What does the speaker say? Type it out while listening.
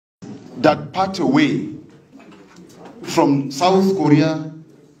that part away from South Korea,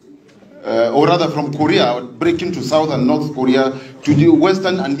 or rather from Korea, breaking to South and North Korea, to the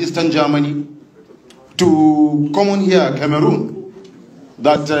Western and Eastern Germany, to common here, Cameroon,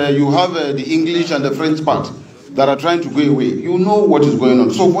 that you have the English and the French part that are trying to go away. You know what is going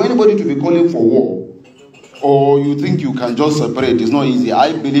on. So for anybody to be calling for war, or you think you can just separate, it's not easy.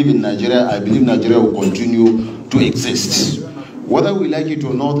 I believe in Nigeria. I believe Nigeria will continue to exist. Whether we like it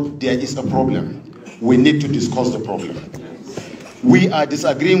or not, there is a problem. We need to discuss the problem. We are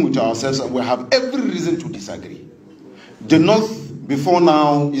disagreeing with ourselves, and we have every reason to disagree. The North, before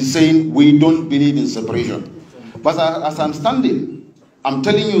now, is saying we don't believe in separation. But as I'm standing, I'm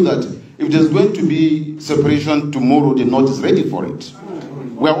telling you that if there's going to be separation tomorrow, the North is ready for it.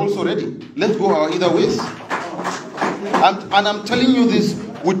 We are also ready. Let's go our either ways. And I'm telling you this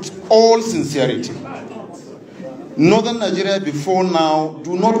with all sincerity. Northern Nigeria before now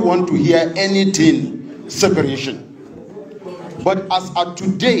do not want to hear anything separation. But as of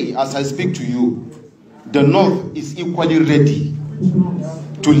today, as I speak to you, the North is equally ready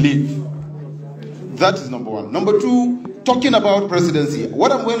to leave. That is number one. Number two, talking about presidency.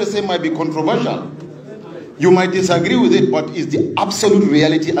 What I'm going to say might be controversial. You might disagree with it, but it's the absolute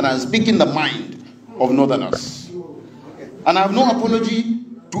reality, and I'm speaking the mind of Northerners. And I have no apology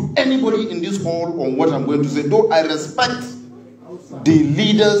to anybody in this hall on what I'm going to say, though I respect the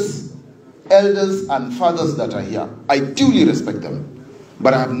leaders, elders, and fathers that are here. I duly respect them.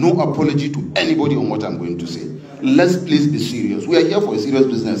 But I have no apology to anybody on what I'm going to say. Let's please be serious. We are here for a serious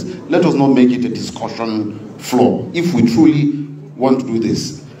business. Let us not make it a discussion floor if we truly want to do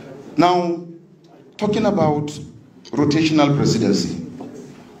this. Now, talking about rotational presidency,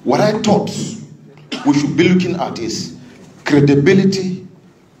 what I thought we should be looking at is credibility,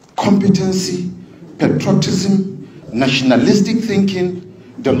 competency, patriotism, nationalistic thinking,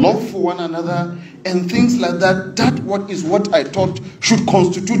 the love for one another, and things like that. That is what I thought should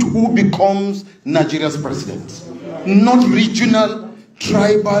constitute who becomes Nigeria's president. Not regional,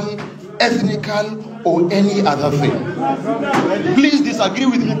 tribal, ethnical, or any other thing. Please disagree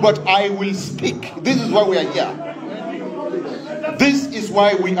with me, but I will speak. This is why we are here. This is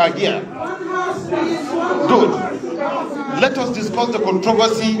why we are here. Good. Let us discuss the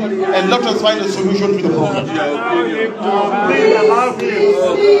controversy and let us find a solution to the problem. Please allow him.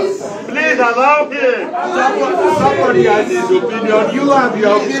 Please allow him. Somebody has his opinion. You have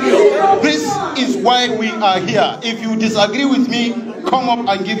your opinion. This is why we are here. If you disagree with me, come up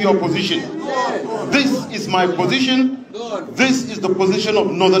and give your position. This is my position. This is the position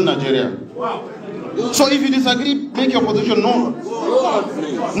of Northern Nigeria. So if you disagree, make your position known.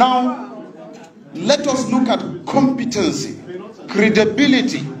 Now, let us look at competency,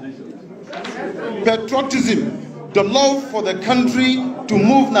 credibility, patriotism, the love for the country to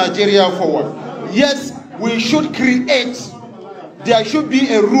move Nigeria forward. Yes, we should create, there should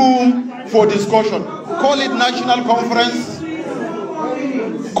be a room for discussion. Call it national conference,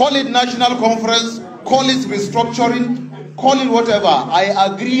 call it restructuring, call it whatever.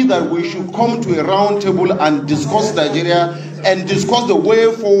 I agree that we should come to a round table and discuss Nigeria and discuss the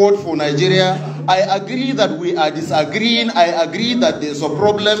way forward for Nigeria. I agree that we are disagreeing. I agree that there's a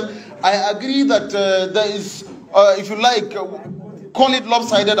problem. I agree that there is, if you like, call it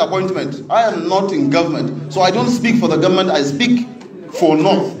lopsided appointment. I am not in government, so I don't speak for the government. I speak for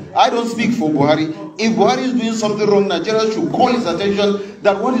North. I don't speak for Buhari. If Buhari is doing something wrong, Nigeria should call his attention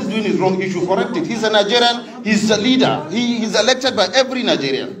that what he's doing is wrong. He should correct it. He's a Nigerian. He's a leader. He is elected by every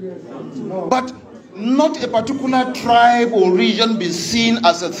Nigerian. But not a particular tribe or region be seen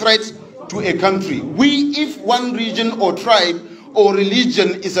as a threat to a country. If one region or tribe or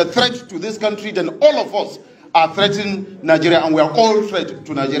religion is a threat to this country, then all of us are threatening Nigeria, and we are all threat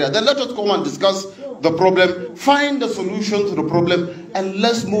to Nigeria. Then let us come and discuss the problem, find the solution to the problem, and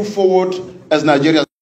let's move forward as Nigeria.